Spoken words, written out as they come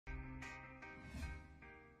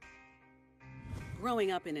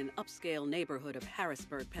Growing up in an upscale neighborhood of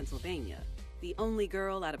Harrisburg, Pennsylvania, the only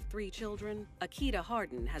girl out of 3 children, Akita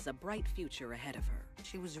Harden has a bright future ahead of her.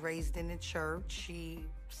 She was raised in the church. She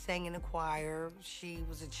sang in the choir. She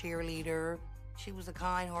was a cheerleader. She was a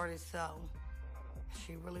kind-hearted soul.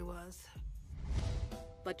 She really was.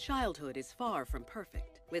 But childhood is far from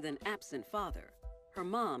perfect. With an absent father, her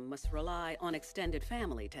mom must rely on extended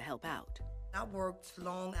family to help out. I worked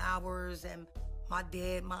long hours, and my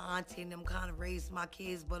dad, my auntie, and them kind of raised my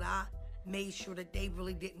kids, but I made sure that they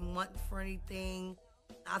really didn't want for anything.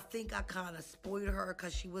 I think I kind of spoiled her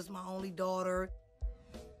because she was my only daughter.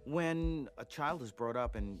 When a child is brought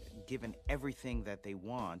up and given everything that they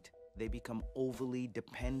want, they become overly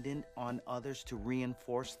dependent on others to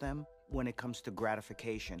reinforce them when it comes to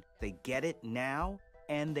gratification. They get it now,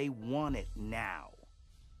 and they want it now.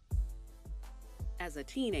 As a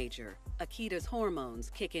teenager, Akita's hormones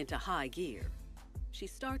kick into high gear. She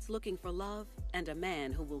starts looking for love and a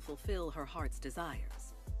man who will fulfill her heart's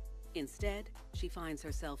desires. Instead, she finds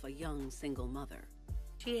herself a young single mother.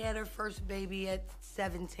 She had her first baby at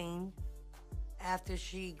 17. After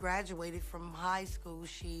she graduated from high school,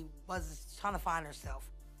 she was trying to find herself.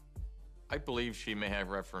 I believe she may have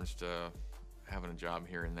referenced having a job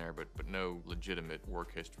here and there, but no legitimate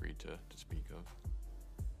work history to speak of.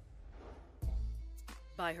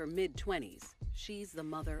 By her mid-20s, she's the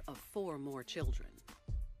mother of 4 more children.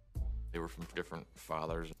 They were from different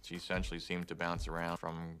fathers. She essentially seemed to bounce around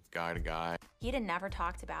from guy to guy. He had never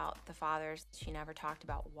talked about the fathers. She never talked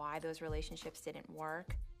about why those relationships didn't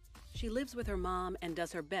work. She lives with her mom and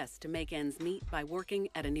does her best to make ends meet by working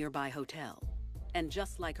at a nearby hotel. And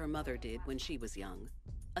just like her mother did when she was young,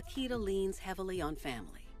 Akita leans heavily on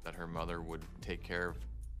family. That her mother would take care of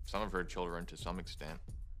some of her children to some extent.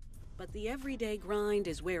 But the everyday grind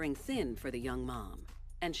is wearing thin for the young mom,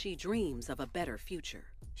 and she dreams of a better future.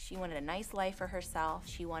 She wanted a nice life for herself.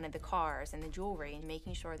 She wanted the cars and the jewelry and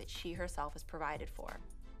making sure that she herself was provided for.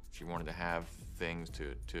 She wanted to have things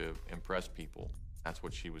to impress people. That's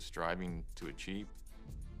what she was striving to achieve.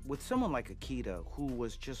 With someone like Akita, who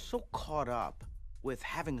was just so caught up with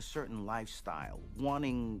having a certain lifestyle,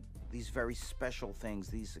 wanting these very special things,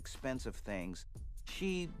 these expensive things,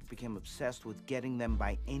 she became obsessed with getting them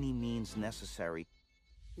by any means necessary.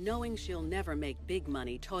 Knowing she'll never make big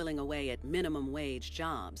money toiling away at minimum wage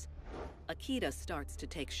jobs, Akita starts to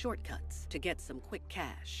take shortcuts to get some quick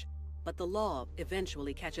cash. But the law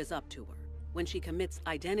eventually catches up to her when she commits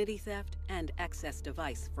identity theft and access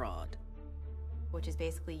device fraud. Which is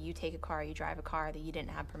basically you take a car, you drive a car that you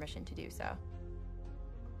didn't have permission to do so.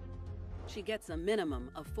 She gets a minimum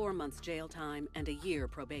of 4 months jail time and a year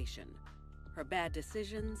probation. Her bad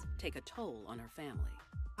decisions take a toll on her family.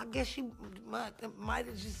 I guess she might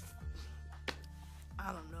have just,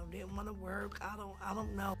 I don't know, didn't want to work. I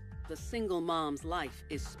don't know. The single mom's life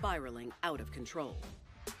is spiraling out of control.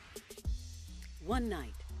 One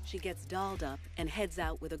night, she gets dolled up and heads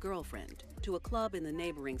out with a girlfriend to a club in the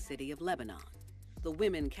neighboring city of Lebanon. The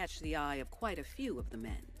women catch the eye of quite a few of the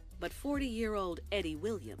men, but 40-year-old Eddie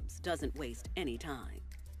Williams doesn't waste any time.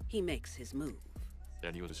 He makes his move.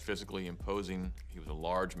 Eddie was physically imposing. He was a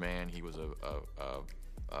large man. He was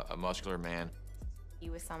a muscular man. He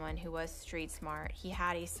was someone who was street smart. He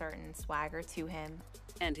had a certain swagger to him.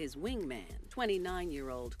 And his wingman,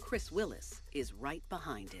 29-year-old Chris Willis, is right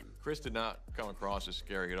behind him. Chris did not come across as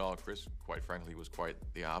scary at all. Chris, quite frankly, was quite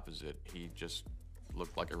the opposite. He just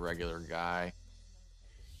looked like a regular guy.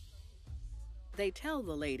 They tell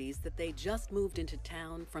the ladies that they just moved into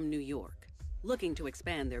town from New York, looking to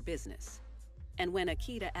expand their business. And when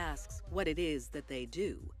Akita asks what it is that they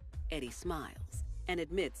do, Eddie smiles and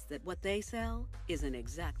admits that what they sell isn't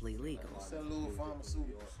exactly legal.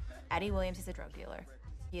 Eddie Williams is a drug dealer.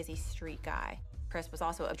 He is a street guy. Chris was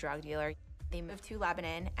also a drug dealer. They moved to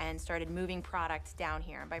Lebanon and started moving product down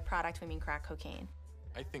here. And by product, we mean crack cocaine.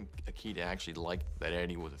 I think Akita actually liked that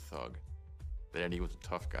Eddie was a thug, that Eddie was a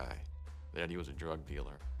tough guy, that Eddie was a drug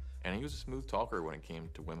dealer. And he was a smooth talker when it came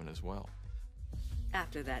to women as well.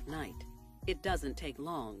 After that night, it doesn't take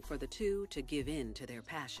long for the two to give in to their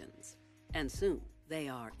passions. And soon, they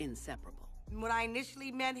are inseparable. When I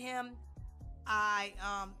initially met him, I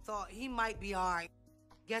thought he might be all right.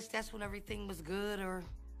 Guess that's when everything was good, or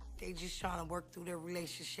they just trying to work through their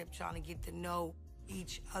relationship, trying to get to know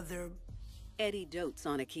each other. Eddie dotes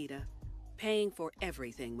on Akita, paying for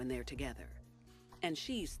everything when they're together. And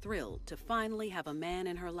she's thrilled to finally have a man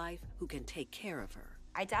in her life who can take care of her.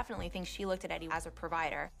 I definitely think she looked at Eddie as a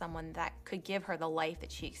provider, someone that could give her the life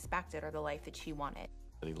that she expected or the life that she wanted.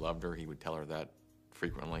 He loved her. He would tell her that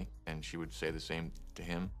frequently, and she would say the same to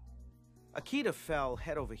him. Akita fell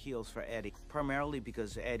head over heels for Eddie, primarily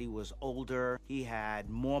because Eddie was older, he had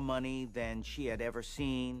more money than she had ever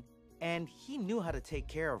seen, and he knew how to take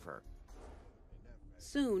care of her.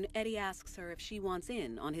 Soon, Eddie asks her if she wants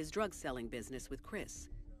in on his drug-selling business with Chris,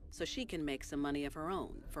 so she can make some money of her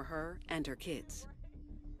own for her and her kids.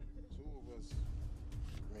 Two of us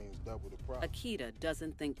means double the profit. Akita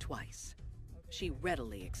doesn't think twice. She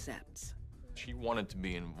readily accepts. She wanted to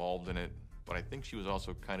be involved in it, but I think she was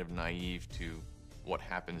also kind of naive to what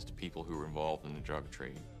happens to people who are involved in the drug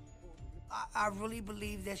trade. I really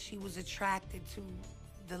believe that she was attracted to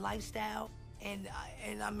the lifestyle, and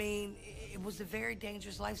I mean, it was a very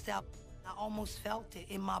dangerous lifestyle. I almost felt it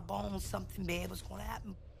in my bones, something bad was going to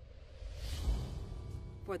happen.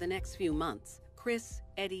 For the next few months, Chris,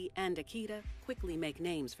 Eddie, and Akita quickly make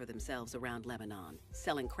names for themselves around Lebanon,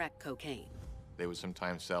 selling crack cocaine. They would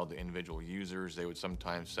sometimes sell to individual users. They would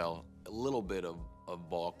sometimes sell a little bit of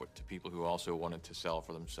bulk, but to people who also wanted to sell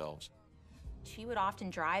for themselves. She would often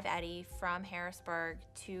drive Eddie from Harrisburg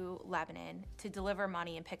to Lebanon to deliver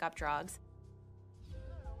money and pick up drugs.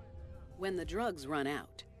 When the drugs run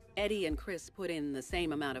out, Eddie and Chris put in the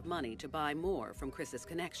same amount of money to buy more from Chris's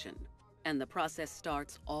connection, and the process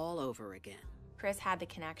starts all over again. Chris had the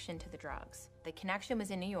connection to the drugs. The connection was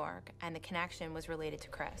in New York, and the connection was related to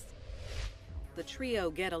Chris. The trio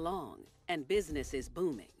get along, and business is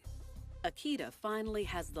booming. Akita finally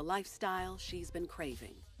has the lifestyle she's been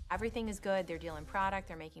craving. Everything is good. They're dealing product.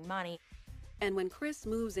 They're making money. And when Chris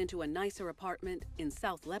moves into a nicer apartment in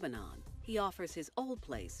South Lebanon, he offers his old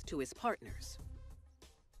place to his partners.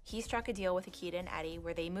 He struck a deal with Akita and Eddie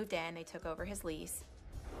where they moved in. They took over his lease.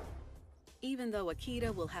 Even though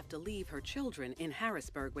Akita will have to leave her children in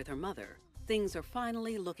Harrisburg with her mother, things are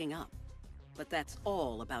finally looking up. But that's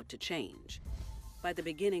all about to change. By the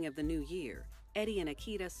beginning of the new year, Eddie and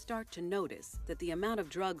Akita start to notice that the amount of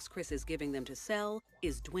drugs Chris is giving them to sell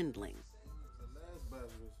is dwindling.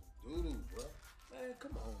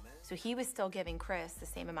 So he was still giving Chris the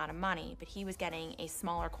same amount of money, but he was getting a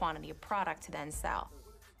smaller quantity of product to then sell.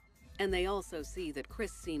 And they also see that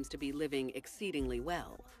Chris seems to be living exceedingly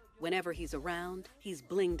well. Whenever he's around, he's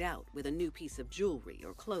blinged out with a new piece of jewelry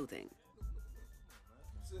or clothing.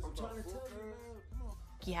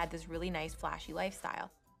 He had this really nice, flashy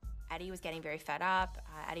lifestyle. Eddie was getting very fed up.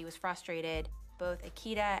 Eddie was frustrated. Both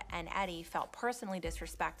Akita and Eddie felt personally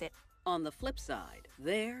disrespected. On the flip side,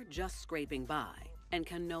 they're just scraping by and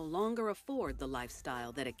can no longer afford the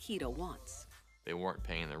lifestyle that Akita wants. They weren't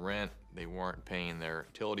paying their rent. They weren't paying their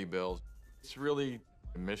utility bills. It's really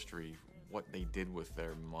a mystery what they did with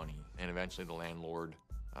their money. And eventually the landlord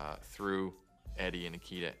threw Eddie and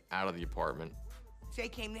Akita out of the apartment. Jay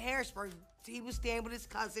came to Harrisburg. He was staying with his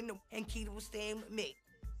cousin, and Akita was staying with me.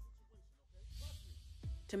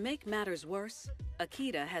 To make matters worse,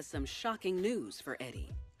 Akita has some shocking news for Eddie.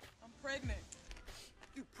 I'm pregnant.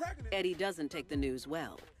 You pregnant? Eddie doesn't take the news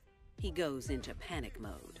well. He goes into panic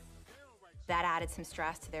mode. That added some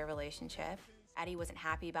stress to their relationship. Eddie wasn't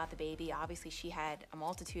happy about the baby. Obviously, she had a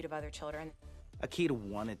multitude of other children. Akita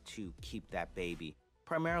wanted to keep that baby,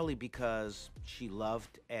 primarily because she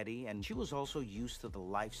loved Eddie, and she was also used to the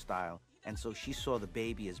lifestyle, and so she saw the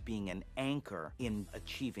baby as being an anchor in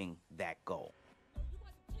achieving that goal.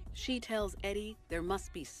 She tells Eddie there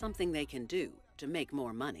must be something they can do to make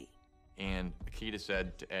more money. And Akita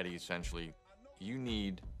said to Eddie, essentially, you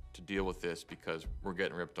need to deal with this because we're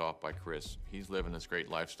getting ripped off by Chris. He's living this great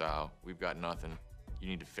lifestyle. We've got nothing. You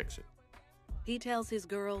need to fix it. He tells his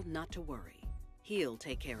girl not to worry. He'll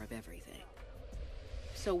take care of everything.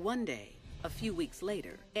 So one day, a few weeks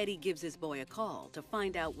later, Eddie gives his boy a call to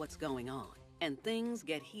find out what's going on. And things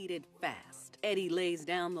get heated fast. Eddie lays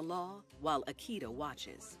down the law while Akita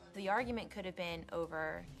watches. The argument could have been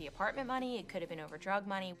over the apartment money, it could have been over drug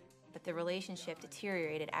money, but the relationship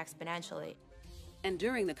deteriorated exponentially. And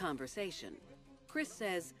during the conversation, Chris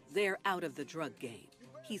says they're out of the drug game.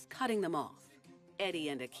 He's cutting them off. Eddie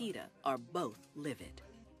and Akita are both livid.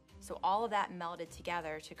 So all of that melded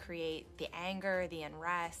together to create the anger, the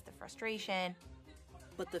unrest, the frustration.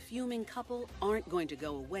 But the fuming couple aren't going to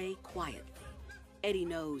go away quietly. Eddie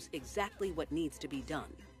knows exactly what needs to be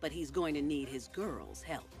done, but he's going to need his girl's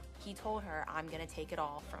help. He told her, I'm gonna take it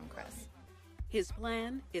all from Chris. His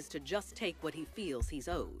plan is to just take what he feels he's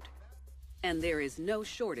owed. And there is no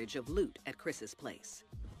shortage of loot at Chris's place.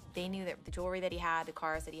 They knew that the jewelry that he had, the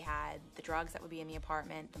cars that he had, the drugs that would be in the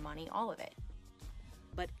apartment, the money, all of it.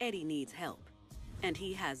 But Eddie needs help, and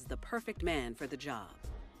he has the perfect man for the job.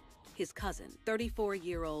 His cousin,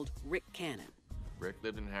 34-year-old Rick Cannon. Rick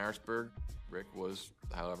lived in Harrisburg. Rick was,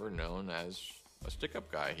 however, known as a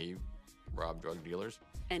stick-up guy. He robbed drug dealers.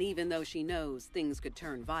 And even though she knows things could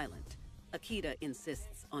turn violent, Akita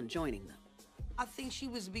insists on joining them. I think she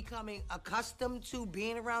was becoming accustomed to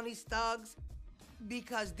being around these thugs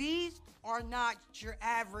because these are not your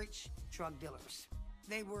average drug dealers.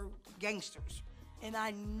 They were gangsters. And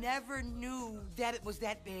I never knew that it was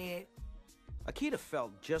that bad. Akita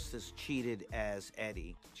felt just as cheated as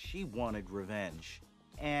Eddie. She wanted revenge.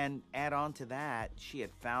 And add on to that, she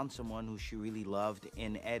had found someone who she really loved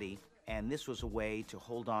in Eddie, and this was a way to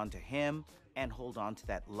hold on to him and hold on to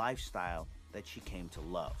that lifestyle that she came to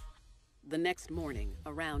love. The next morning,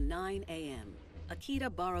 around 9 a.m.,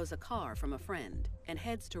 Akita borrows a car from a friend and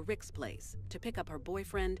heads to Rick's place to pick up her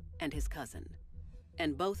boyfriend and his cousin.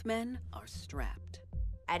 And both men are strapped.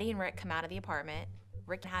 Eddie and Rick come out of the apartment.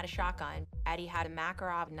 Rick had a shotgun. Eddie had a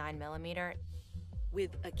Makarov 9mm.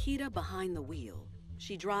 With Akita behind the wheel,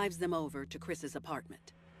 she drives them over to Chris's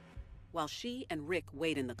apartment. While she and Rick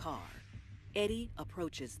wait in the car, Eddie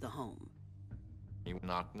approaches the home. He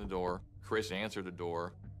knocked on the door. Chris answered the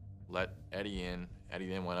door, let Eddie in. Eddie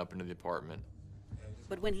then went up into the apartment.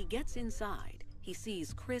 But when he gets inside, he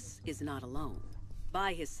sees Chris is not alone.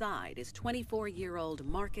 By his side is 24-year-old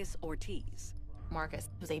Marcus Ortiz. Marcus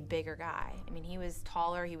was a bigger guy. I mean, he was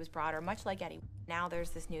taller, he was broader, much like Eddie. Now there's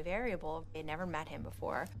this new variable. They'd never met him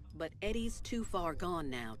before. But Eddie's too far gone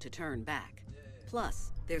now to turn back.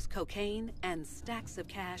 Plus, there's cocaine and stacks of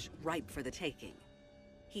cash ripe for the taking.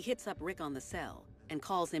 He hits up Rick on the cell and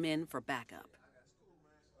calls him in for backup.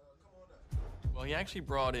 Well, he actually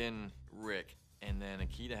brought in Rick, and then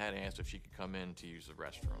Akita had asked if she could come in to use the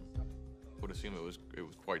restroom. I would assume it was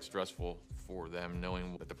quite stressful for them,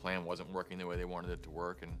 knowing that the plan wasn't working the way they wanted it to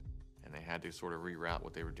work, and they had to sort of reroute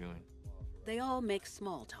what they were doing. They all make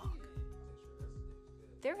small talk.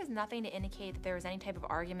 There was nothing to indicate that there was any type of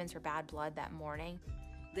arguments or bad blood that morning.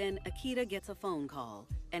 Then Akita gets a phone call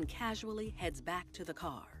and casually heads back to the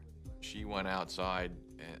car. She went outside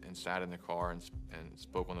and sat in the car and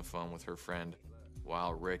spoke on the phone with her friend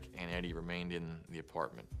while Rick and Eddie remained in the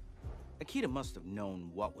apartment. Akita must have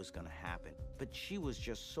known what was going to happen, but she was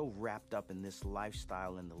just so wrapped up in this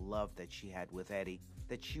lifestyle and the love that she had with Eddie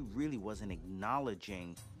that she really wasn't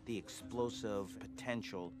acknowledging the explosive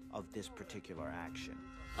potential of this particular action.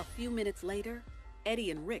 A few minutes later,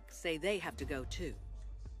 Eddie and Rick say they have to go too.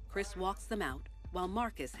 Chris walks them out while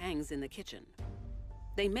Marcus hangs in the kitchen.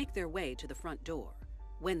 They make their way to the front door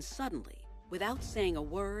when suddenly, without saying a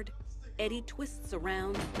word, Eddie twists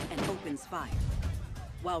around and opens fire.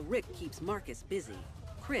 While Rick keeps Marcus busy,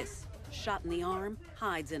 Chris, shot in the arm,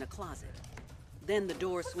 hides in a closet. Then the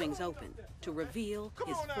door swings open to reveal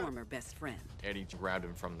his former best friend. Eddie grabbed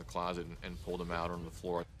him from the closet and pulled him out on the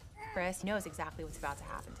floor. Chris knows exactly what's about to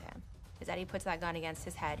happen to him. As Eddie puts that gun against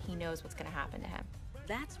his head, he knows what's going to happen to him.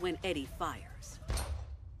 That's when Eddie fires.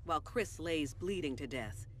 While Chris lays bleeding to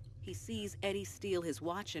death, he sees Eddie steal his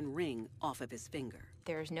watch and ring off of his finger.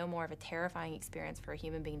 There's no more of a terrifying experience for a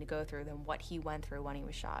human being to go through than what he went through when he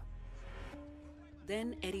was shot.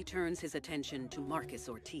 Then Eddie turns his attention to Marcus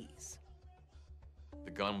Ortiz.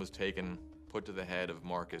 The gun was taken, put to the head of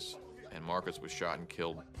Marcus, and Marcus was shot and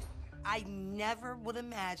killed. I never would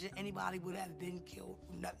imagine anybody would have been killed.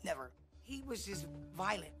 Never. He was just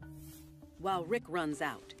violent. While Rick runs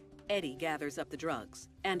out, Eddie gathers up the drugs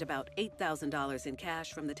and about $8,000 in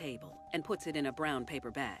cash from the table and puts it in a brown paper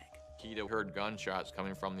bag. Akita heard gunshots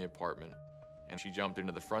coming from the apartment, and she jumped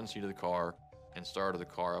into the front seat of the car and started the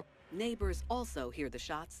car up. Neighbors also hear the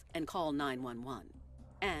shots and call 911.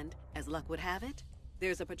 And, as luck would have it,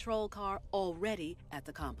 there's a patrol car already at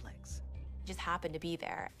the complex. Just happened to be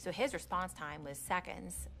there, so his response time was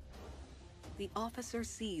seconds. The officer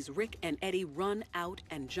sees Rick and Eddie run out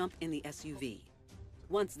and jump in the SUV.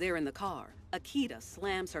 Once they're in the car, Akita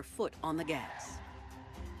slams her foot on the gas.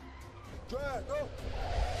 Drive, go!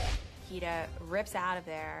 Akita rips out of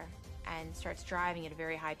there and starts driving at a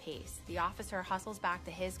very high pace. The officer hustles back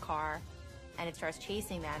to his car, and it starts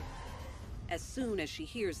chasing them. As soon as she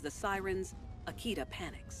hears the sirens, Akita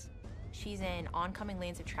panics. She's in oncoming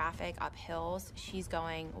lanes of traffic, up hills. She's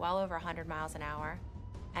going well over 100 miles an hour.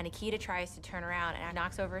 And Akita tries to turn around and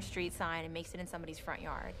knocks over a street sign and makes it in somebody's front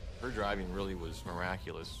yard. Her driving really was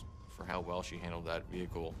miraculous for how well she handled that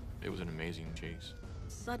vehicle. It was an amazing chase.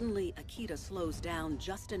 Suddenly, Akita slows down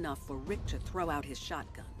just enough for Rick to throw out his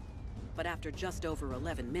shotgun. But after just over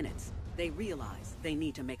 11 minutes, they realize they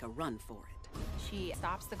need to make a run for it. She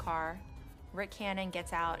stops the car. Rick Cannon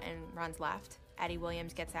gets out and runs left. Eddie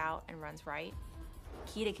Williams gets out and runs right.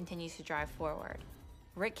 Akita continues to drive forward.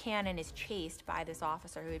 Rick Cannon is chased by this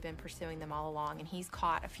officer who had been pursuing them all along, and he's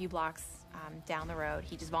caught a few blocks down the road.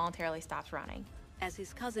 He just voluntarily stops running. As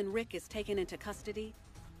his cousin Rick is taken into custody,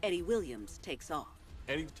 Eddie Williams takes off.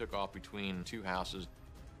 Eddie took off between two houses.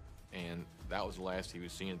 and that was the last he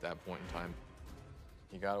was seen at that point in time.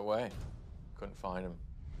 He got away. Couldn't find him.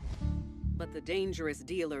 But the dangerous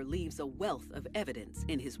dealer leaves a wealth of evidence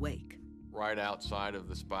in his wake. Right outside of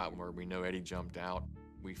the spot where we know Eddie jumped out,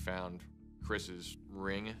 we found Chris's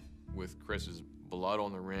ring with Chris's blood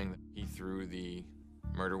on the ring. He threw the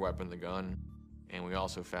murder weapon, the gun, and we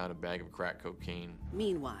also found a bag of crack cocaine.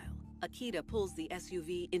 Meanwhile, Akita pulls the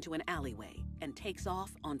SUV into an alleyway and takes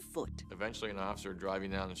off on foot. Eventually, an officer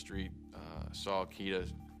driving down the street saw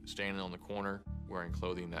Akita standing on the corner wearing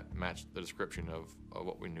clothing that matched the description of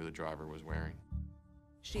what we knew the driver was wearing.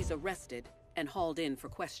 She's arrested and hauled in for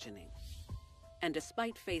questioning. And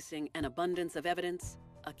despite facing an abundance of evidence,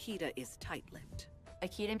 Akita is tight-lipped.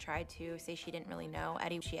 Akita tried to say she didn't really know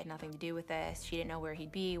Eddie. She had nothing to do with this. She didn't know where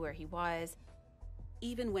he'd be, where he was.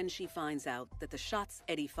 Even when she finds out that the shots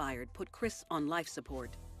Eddie fired put Chris on life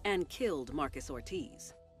support and killed Marcus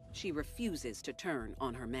Ortiz, she refuses to turn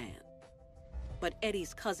on her man. But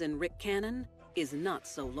Eddie's cousin, Rick Cannon, is not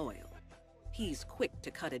so loyal. He's quick to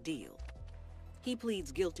cut a deal. He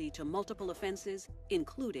pleads guilty to multiple offenses,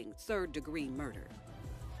 including third-degree murder.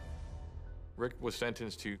 Rick was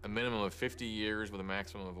sentenced to a minimum of 50 years with a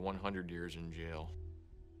maximum of 100 years in jail.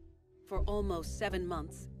 For almost 7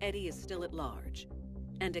 months, Eddie is still at large,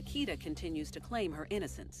 and Akita continues to claim her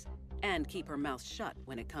innocence and keep her mouth shut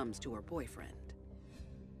when it comes to her boyfriend.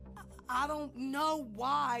 I don't know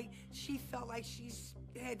why she felt like she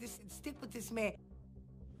had to stick with this man.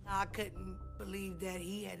 I couldn't believe that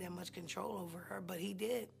he had that much control over her, but he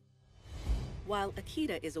did. While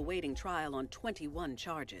Akita is awaiting trial on 21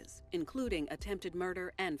 charges, including attempted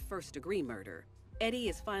murder and first-degree murder, Eddie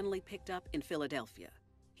is finally picked up in Philadelphia.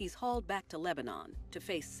 He's hauled back to Lebanon to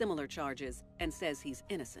face similar charges and says he's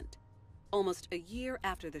innocent. Almost a year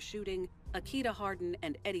after the shooting, Akita Harden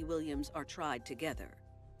and Eddie Williams are tried together.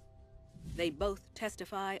 They both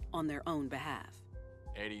testify on their own behalf.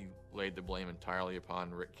 Eddie laid the blame entirely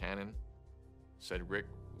upon Rick Cannon, said Rick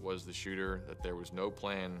was the shooter, that there was no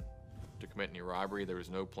plan to commit any robbery, there was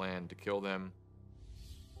no plan to kill them.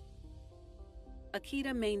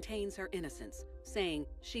 Akita maintains her innocence, saying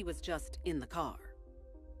she was just in the car.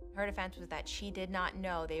 Her defense was that she did not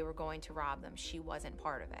know they were going to rob them. She wasn't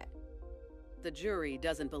part of it. The jury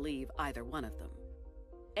doesn't believe either one of them.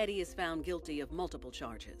 Eddie is found guilty of multiple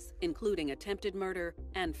charges, including attempted murder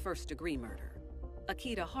and first-degree murder.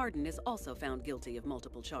 Akita Harden is also found guilty of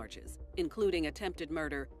multiple charges, including attempted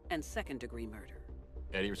murder and second-degree murder.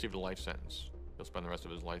 Eddie received a life sentence. He'll spend the rest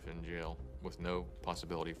of his life in jail with no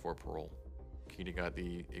possibility for parole. Akita got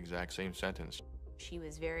the exact same sentence. She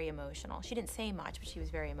was very emotional. She didn't say much, but she was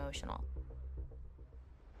very emotional.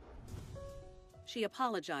 She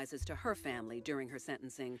apologizes to her family during her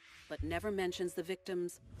sentencing, but never mentions the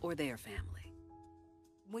victims or their family.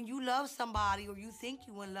 When you love somebody or you think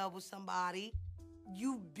you're in love with somebody,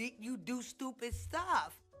 you do stupid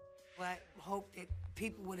stuff. But hope that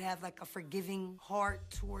people would have like a forgiving heart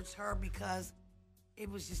towards her, because it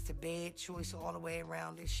was just a bad choice all the way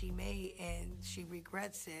around that she made, and she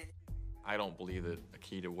regrets it. I don't believe that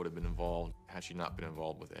Akita would have been involved had she not been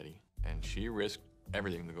involved with Eddie. And she risked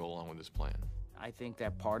everything to go along with this plan. I think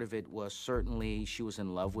that part of it was certainly she was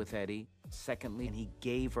in love with Eddie. Secondly, he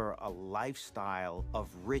gave her a lifestyle of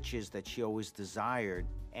riches that she always desired,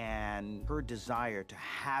 and her desire to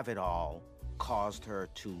have it all caused her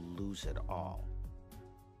to lose it all.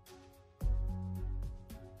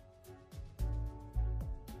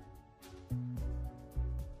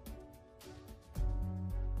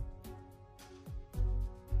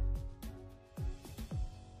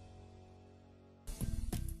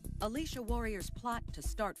 Alicia Warrior's plot to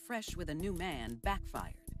start fresh with a new man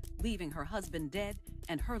backfired, leaving her husband dead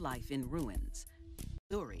and her life in ruins.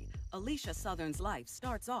 Missouri, Alicia Southern's life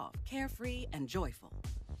starts off carefree and joyful.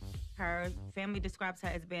 Her family describes her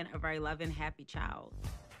as being a very loving, happy child.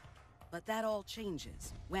 But that all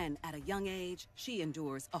changes when, at a young age, she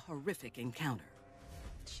endures a horrific encounter.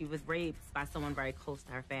 She was raped by someone very close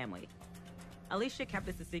to her family. Alicia kept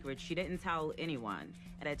this a secret. She didn't tell anyone.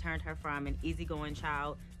 It had turned her from an easygoing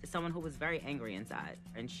child to someone who was very angry inside.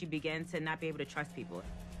 And she began to not be able to trust people.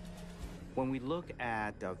 When we look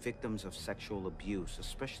at victims of sexual abuse,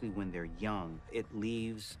 especially when they're young, it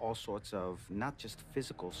leaves all sorts of not just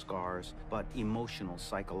physical scars, but emotional,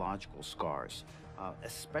 psychological scars,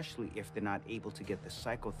 especially if they're not able to get the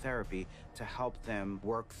psychotherapy to help them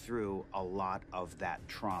work through a lot of that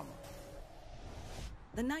trauma.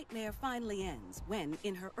 The nightmare finally ends when,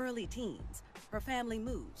 in her early teens, her family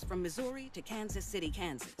moves from Missouri to Kansas City,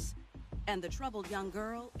 Kansas, and the troubled young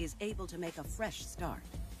girl is able to make a fresh start.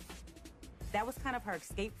 That was kind of her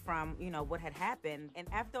escape from, what had happened. And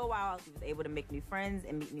after a while, she was able to make new friends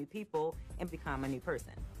and meet new people and become a new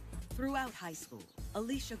person. Throughout high school,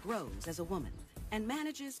 Alicia grows as a woman and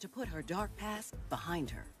manages to put her dark past behind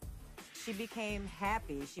her. She became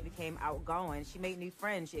happy. She became outgoing. She made new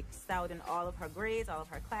friends. She excelled in all of her grades, all of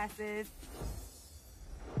her classes.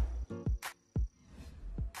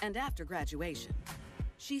 And after graduation,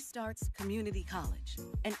 she starts community college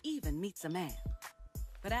and even meets a man.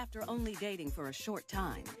 But after only dating for a short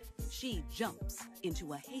time, she jumps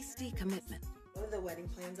into a hasty commitment. The wedding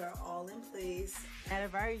plans are all in place. At a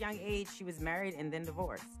very young age, she was married and then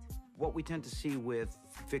divorced. What we tend to see with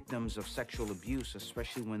victims of sexual abuse,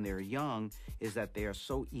 especially when they're young, is that they are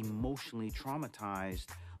so emotionally traumatized,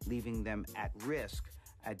 leaving them at risk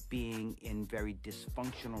at being in very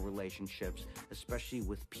dysfunctional relationships, especially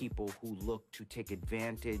with people who look to take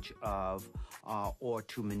advantage of or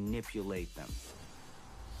to manipulate them.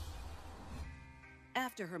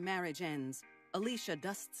 After her marriage ends, Alicia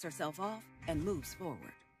dusts herself off and moves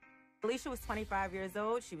forward. Alicia was 25 years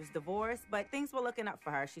old. She was divorced, but things were looking up for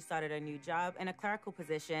her. She started a new job in a clerical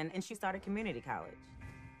position, and she started community college.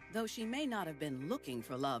 Though she may not have been looking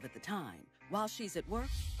for love at the time, while she's at work,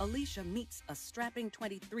 Alicia meets a strapping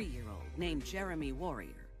 23-year-old named Jeremy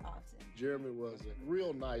Warrior. Jeremy was a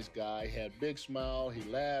real nice guy, had a big smile. He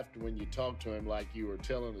laughed when you talked to him like you were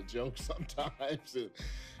telling a joke sometimes,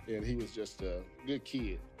 and he was just a good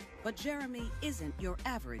kid. But Jeremy isn't your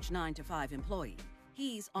average 9-to-5 employee.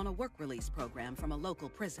 He's on a work release program from a local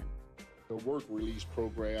prison. The work release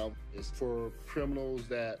program is for criminals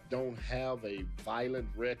that don't have a violent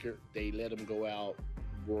record. They let them go out,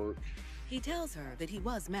 work. He tells her that he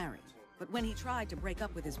was married, but when he tried to break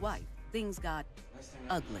up with his wife, things got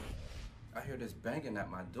ugly. I hear this banging at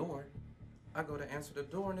my door. I go to answer the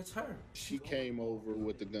door and it's her. She came over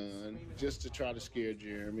with the gun just to try to scare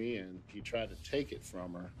Jeremy, and he tried to take it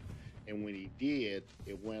from her. And when he did,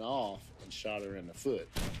 it went off and shot her in the foot,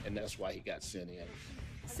 and that's why he got sent in.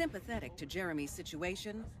 Sympathetic to Jeremy's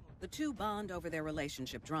situation, the two bond over their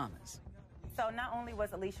relationship dramas. So not only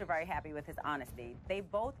was Alicia very happy with his honesty, they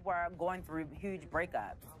both were going through huge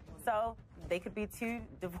breakups. So they could be two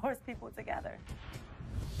divorced people together.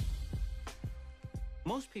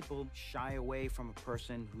 Most people shy away from a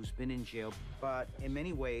person who's been in jail, but in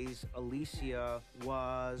many ways, Alicia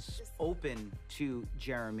was open to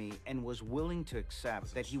Jeremy and was willing to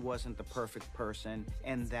accept that he wasn't the perfect person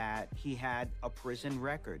and that he had a prison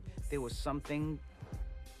record. There was something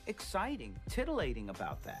exciting, titillating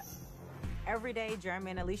about that. Every day,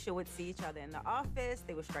 Jeremy and Alicia would see each other in the office.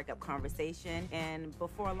 They would strike up conversation, and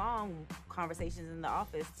before long, conversations in the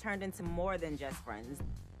office turned into more than just friends.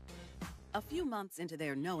 A few months into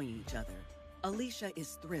their knowing each other, Alicia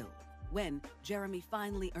is thrilled when Jeremy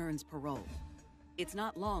finally earns parole. It's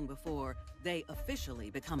not long before they officially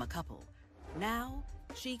become a couple. Now,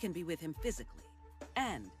 she can be with him physically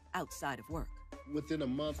and outside of work. Within a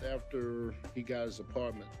month after he got his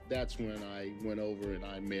apartment, that's when I went over and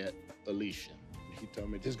I met Alicia. He told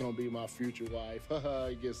me, this is gonna be my future wife.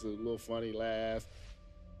 He gets a little funny laugh.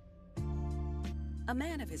 A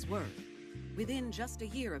man of his word. Within just a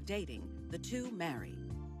year of dating, the two married.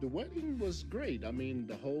 The wedding was great. I mean,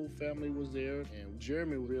 the whole family was there, and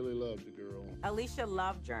Jeremy really loved the girl. Alicia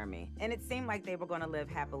loved Jeremy, and it seemed like they were going to live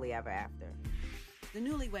happily ever after. The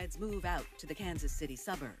newlyweds move out to the Kansas City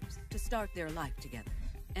suburbs to start their life together.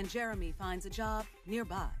 And Jeremy finds a job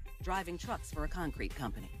nearby, driving trucks for a concrete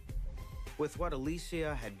company. With what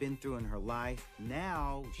Alicia had been through in her life,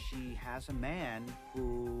 now she has a man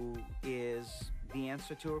who is the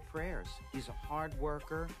answer to her prayers. He's a hard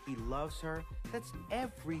worker. He loves her. That's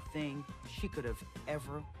everything she could have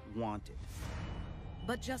ever wanted.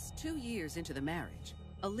 But just 2 years into the marriage,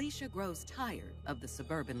 Alicia grows tired of the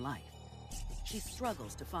suburban life. She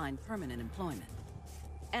struggles to find permanent employment.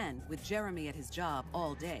 And with Jeremy at his job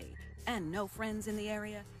all day and no friends in the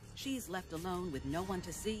area, she's left alone with no one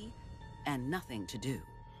to see and nothing to do.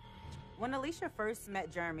 When Alicia first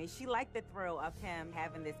met Jeremy, she liked the thrill of him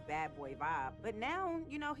having this bad boy vibe. But now,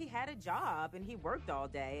 he had a job and he worked all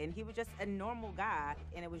day and he was just a normal guy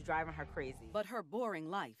and it was driving her crazy. But her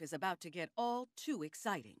boring life is about to get all too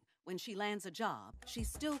exciting. When she lands a job, she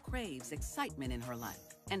still craves excitement in her life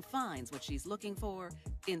and finds what she's looking for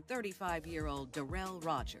in 35-year-old Darrell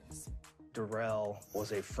Rogers. Darrell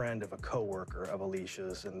was a friend of a coworker of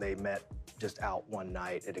Alicia's, and they met just out one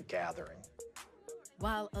night at a gathering.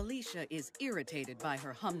 While Alicia is irritated by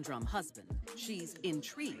her humdrum husband, she's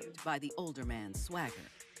intrigued by the older man's swagger.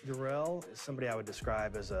 Darrell is somebody I would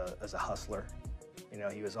describe as a hustler. You know,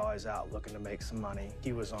 he was always out looking to make some money.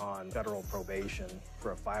 He was on federal probation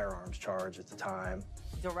for a firearms charge at the time.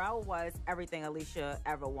 Darrell was everything Alicia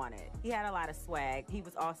ever wanted. He had a lot of swag. He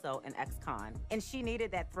was also an ex-con. And she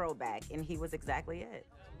needed that throwback, and he was exactly it.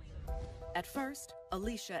 At first,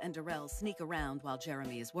 Alicia and Darrell sneak around while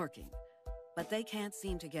Jeremy is working, but they can't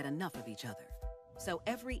seem to get enough of each other. So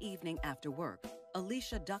every evening after work,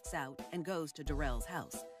 Alicia ducks out and goes to Darrell's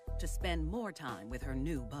house to spend more time with her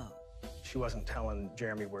new beau. She wasn't telling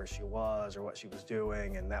Jeremy where she was or what she was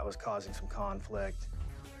doing, and that was causing some conflict.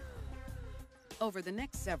 Over the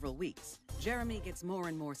next several weeks, Jeremy gets more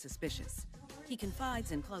and more suspicious. He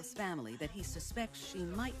confides in close family that he suspects she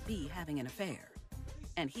might be having an affair,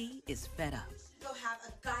 and he is fed up. Go have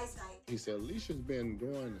a guy's night. He said, Alicia's been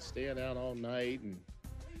going and staying out all night and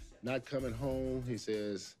not coming home. He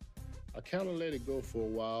says, I kind of let it go for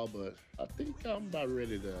a while, but I think I'm about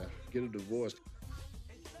ready to get a divorce.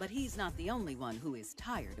 But he's not the only one who is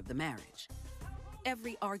tired of the marriage.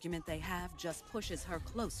 Every argument they have just pushes her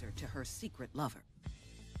closer to her secret lover.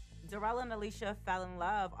 Darrell and Alicia fell in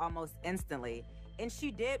love almost instantly. And she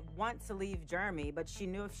did want to leave Jeremy, but she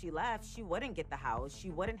knew if she left, she wouldn't get the house, she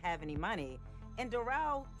wouldn't have any money. And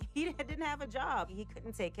Darrell, he didn't have a job. He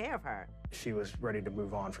couldn't take care of her. She was ready to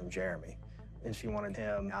move on from Jeremy, and she wanted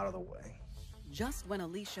him out of the way. Just when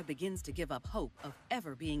Alicia begins to give up hope of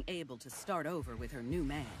ever being able to start over with her new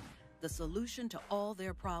man, the solution to all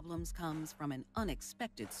their problems comes from an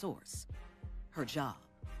unexpected source: her job.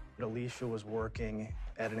 Alicia was working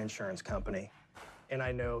at an insurance company, and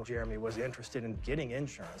I know Jeremy was interested in getting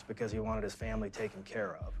insurance because he wanted his family taken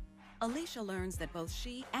care of. Alicia learns that both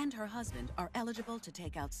she and her husband are eligible to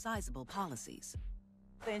take out sizable policies.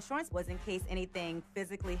 The insurance was in case anything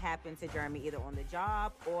physically happened to Jeremy, either on the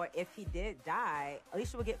job or if he did die,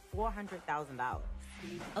 Alicia would get $400,000.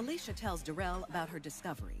 Alicia tells Darrell about her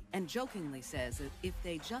discovery and jokingly says that if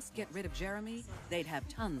they just get rid of Jeremy, they'd have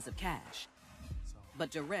tons of cash.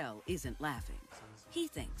 But Darrell isn't laughing. He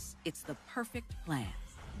thinks it's the perfect plan.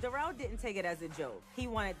 Darrell didn't take it as a joke. He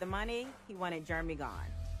wanted the money, he wanted Jeremy gone.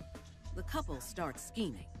 The couple starts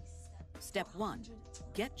scheming. Step 1,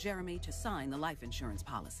 get Jeremy to sign the life insurance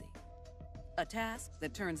policy. A task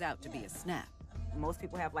that turns out to be a snap. Most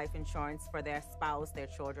people have life insurance for their spouse, their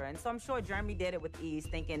children, so I'm sure Jeremy did it with ease,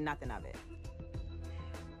 thinking nothing of it.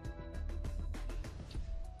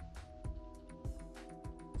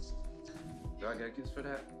 Do I get gifts for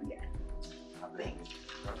that? Yeah. I think.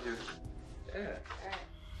 Yeah. All right.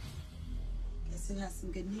 Guess who has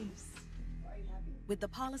some good news? Why are you happy? With the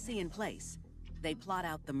policy in place, they plot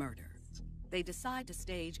out the murder. They decide to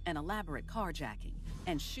stage an elaborate carjacking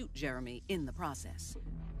and shoot Jeremy in the process.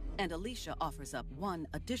 And Alicia offers up one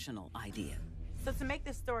additional idea. So to make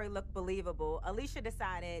this story look believable, Alicia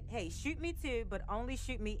decided, hey, shoot me too, but only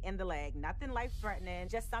shoot me in the leg. Nothing life-threatening,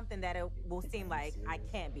 just something that it will seem like I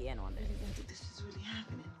can't be in on this. I think this is really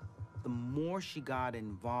happening. The more she got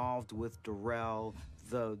involved with Darrell,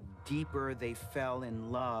 the deeper they fell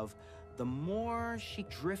in love, the more she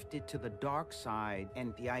drifted to the dark side,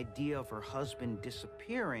 and the idea of her husband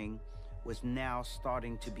disappearing was now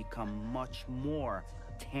starting to become much more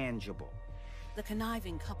tangible. The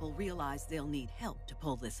conniving couple realize they'll need help to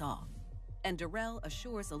pull this off. And Darrell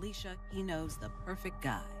assures Alicia he knows the perfect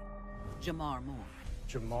guy, Jamar Moore.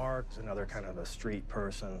 Jamar is another kind of a street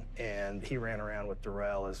person, and he ran around with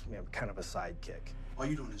Darrell as kind of a sidekick. All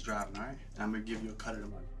you doing is driving, all right? And I'm gonna give you a cut of the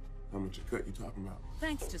money. How much a cut you talking about?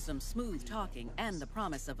 Thanks to some smooth talking and the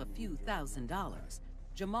promise of a few $1,000s,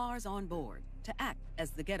 Jamar's on board to act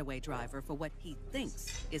as the getaway driver for what he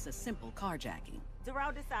thinks is a simple carjacking.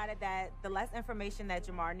 Darrell decided that the less information that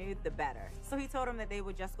Jamar knew, the better. So he told him that they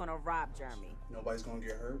were just gonna rob Jeremy. Nobody's gonna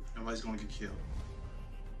get hurt. Nobody's gonna get killed.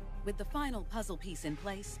 With the final puzzle piece in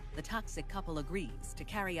place, the toxic couple agrees to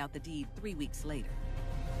carry out the deed 3 weeks later.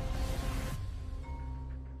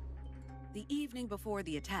 The evening before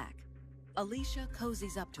the attack, Alicia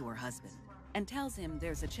cozies up to her husband and tells him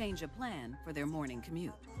there's a change of plan for their morning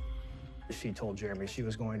commute. She told Jeremy she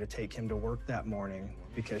was going to take him to work that morning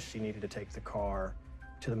because she needed to take the car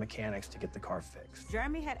to the mechanics to get the car fixed.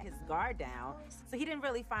 Jeremy had his guard down, so he didn't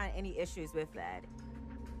really find any issues with that.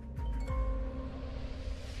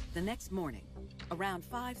 The next morning, around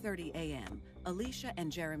 5:30 a.m., Alicia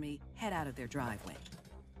and Jeremy head out of their driveway.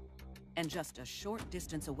 And just a short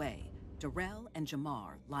distance away, Darrell and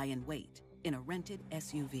Jamar lie in wait in a rented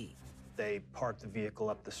SUV. They parked the vehicle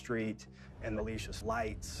up the street, and Alicia's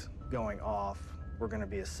lights going off were going to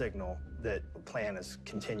be a signal that the plan is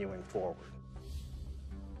continuing forward.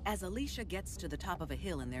 As Alicia gets to the top of a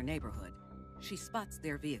hill in their neighborhood, she spots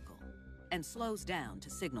their vehicle and slows down to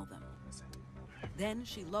signal them. Then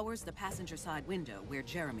she lowers the passenger side window where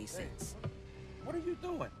Jeremy sits. What are you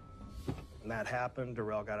doing? When that happened,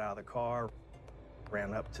 Darrell got out of the car,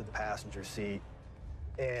 ran up to the passenger seat,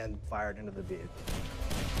 and fired into the vehicle.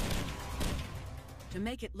 To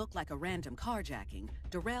make it look like a random carjacking,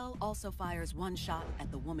 Darrell also fires one shot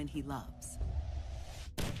at the woman he loves.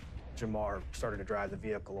 Jamar started to drive the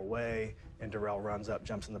vehicle away, and Darrell runs up,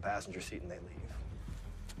 jumps in the passenger seat, and they leave.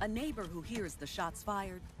 A neighbor who hears the shots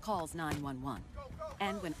fired calls 911.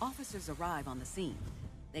 And when officers arrive on the scene,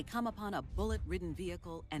 they come upon a bullet-ridden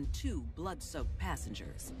vehicle and 2 blood-soaked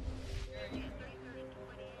passengers.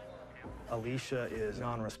 Alicia is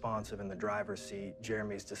non-responsive in the driver's seat.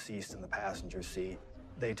 Jeremy's deceased in the passenger seat.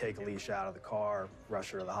 They take Alicia out of the car, rush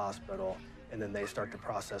her to the hospital, and then they start to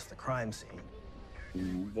process the crime scene. We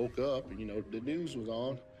woke up and, the news was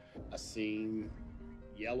on. I seen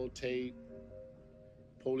yellow tape,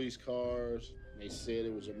 police cars. They said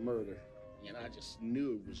it was a murder, and I just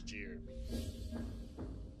knew it was Jeremy.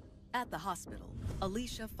 At the hospital,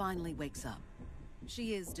 Alicia finally wakes up.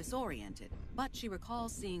 She is disoriented, but she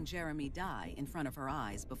recalls seeing Jeremy die in front of her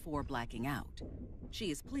eyes before blacking out.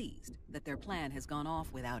 She is pleased that their plan has gone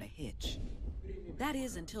off without a hitch. That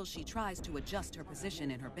is until she tries to adjust her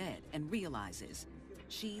position in her bed and realizes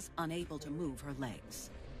she's unable to move her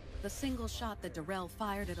legs. The single shot that Darrell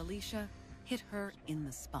fired at Alicia hit her in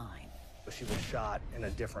the spine. She was shot in a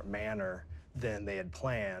different manner than they had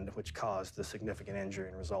planned, which caused the significant injury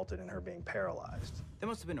and resulted in her being paralyzed. There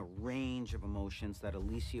must have been a range of emotions that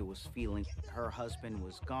Alicia was feeling. Her husband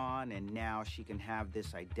was gone, and now she can have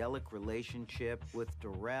this idyllic relationship with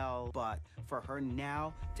Darrell. But for her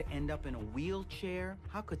now to end up in a wheelchair,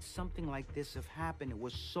 how could something like this have happened? It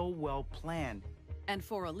was so well planned. And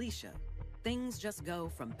for Alicia, things just go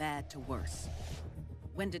from bad to worse.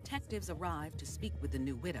 When detectives arrive to speak with the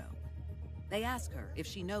new widow, they ask her if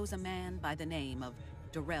she knows a man by the name of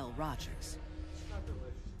Darrell Rogers.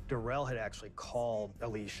 Darrell had actually called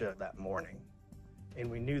Alicia that morning,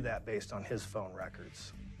 and we knew that based on his phone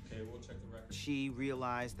records. Okay, we'll check the records. She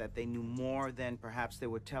realized that they knew more than perhaps they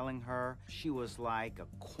were telling her. She was like a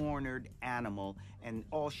cornered animal, and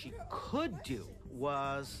all she could do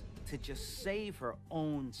was to just save her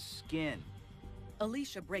own skin.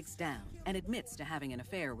 Alicia breaks down and admits to having an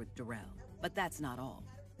affair with Darrell, but that's not all.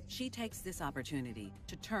 She takes this opportunity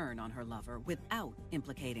to turn on her lover without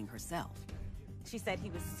implicating herself. She said he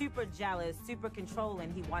was super jealous, super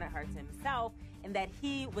controlling, he wanted her to himself, and that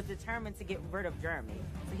he was determined to get rid of Jeremy.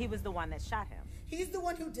 So he was the one that shot him. He's the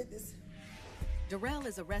one who did this. Darrell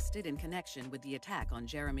is arrested in connection with the attack on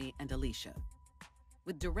Jeremy and Alicia.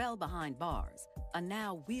 With Darrell behind bars, a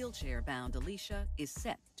now wheelchair-bound Alicia is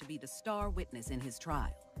set to be the star witness in his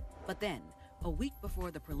trial. But then, a week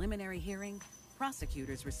before the preliminary hearing,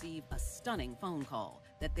 prosecutors receive a stunning phone call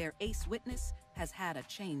that their ace witness has had a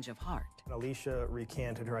change of heart. Alicia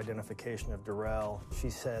recanted her identification of Darrell. She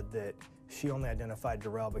said that she only identified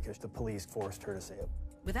Darrell because the police forced her to say it.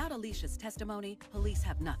 Without Alicia's testimony, police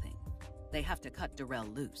have nothing. They have to cut Darrell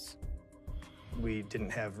loose. We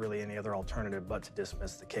didn't have really any other alternative but to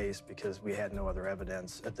dismiss the case because we had no other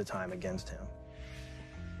evidence at the time against him.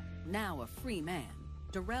 Now a free man,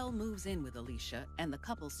 Darrell moves in with Alicia and the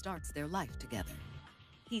couple starts their life together.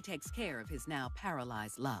 He takes care of his now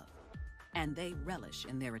paralyzed love, and they relish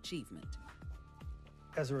in their achievement.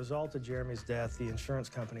 As a result of Jeremy's death, the insurance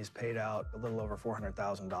companies paid out a little over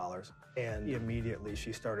 $400,000, and immediately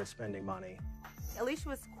she started spending money. Alicia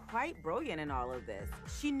was quite brilliant in all of this.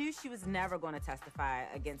 She knew she was never going to testify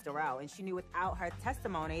against Darrell, and she knew without her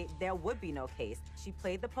testimony, there would be no case. She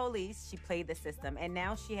played the police, she played the system, and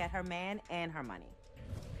now she had her man and her money.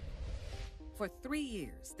 For 3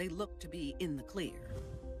 years, they looked to be in the clear.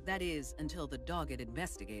 That is, until the dogged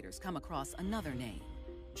investigators come across another name,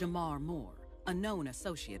 Jamar Moore, a known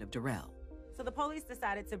associate of Darrell. So the police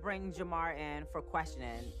decided to bring Jamar in for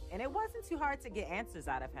questioning, and it wasn't too hard to get answers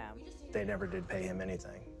out of him. They never did pay him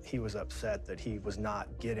anything. He was upset that he was not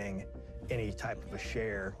getting any type of a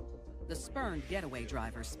share. The spurned getaway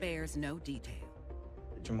driver spares no detail.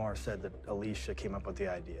 Jamar said that Alicia came up with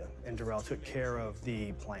the idea, and Darrell took care of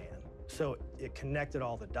the plan. So it connected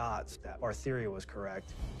all the dots that our theory was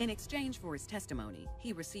correct. In exchange for his testimony,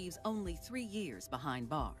 he receives only 3 years behind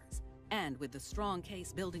bars. And with the strong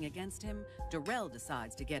case building against him, Darrell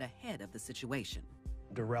decides to get ahead of the situation.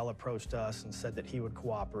 Darrell approached us and said that he would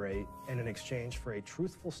cooperate, and in exchange for a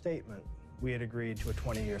truthful statement, we had agreed to a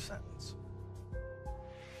 20-year sentence.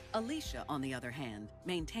 Alicia, on the other hand,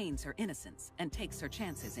 maintains her innocence and takes her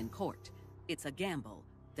chances in court. It's a gamble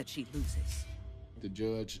that she loses. The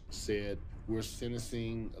judge said, we're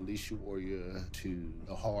sentencing Alicia Warrior to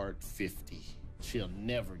a hard 50. She'll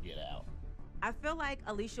never get out. I feel like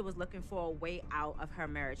Alicia was looking for a way out of her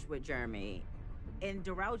marriage with Jeremy. And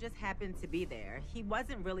Darrell just happened to be there. He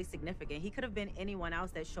wasn't really significant. He could have been anyone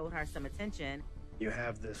else that showed her some attention. You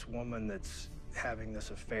have this woman that's having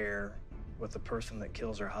this affair with the person that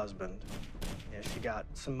kills her husband. She got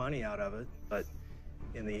some money out of it, but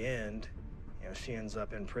in the end, she ends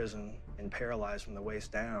up in prison and paralyzed from the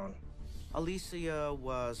waist down. Alicia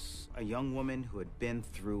was a young woman who had been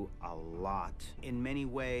through a lot. In many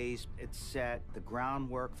ways, it set the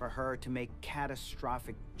groundwork for her to make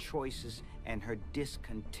catastrophic choices, and her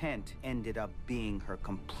discontent ended up being her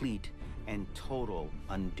complete and total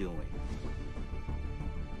undoing.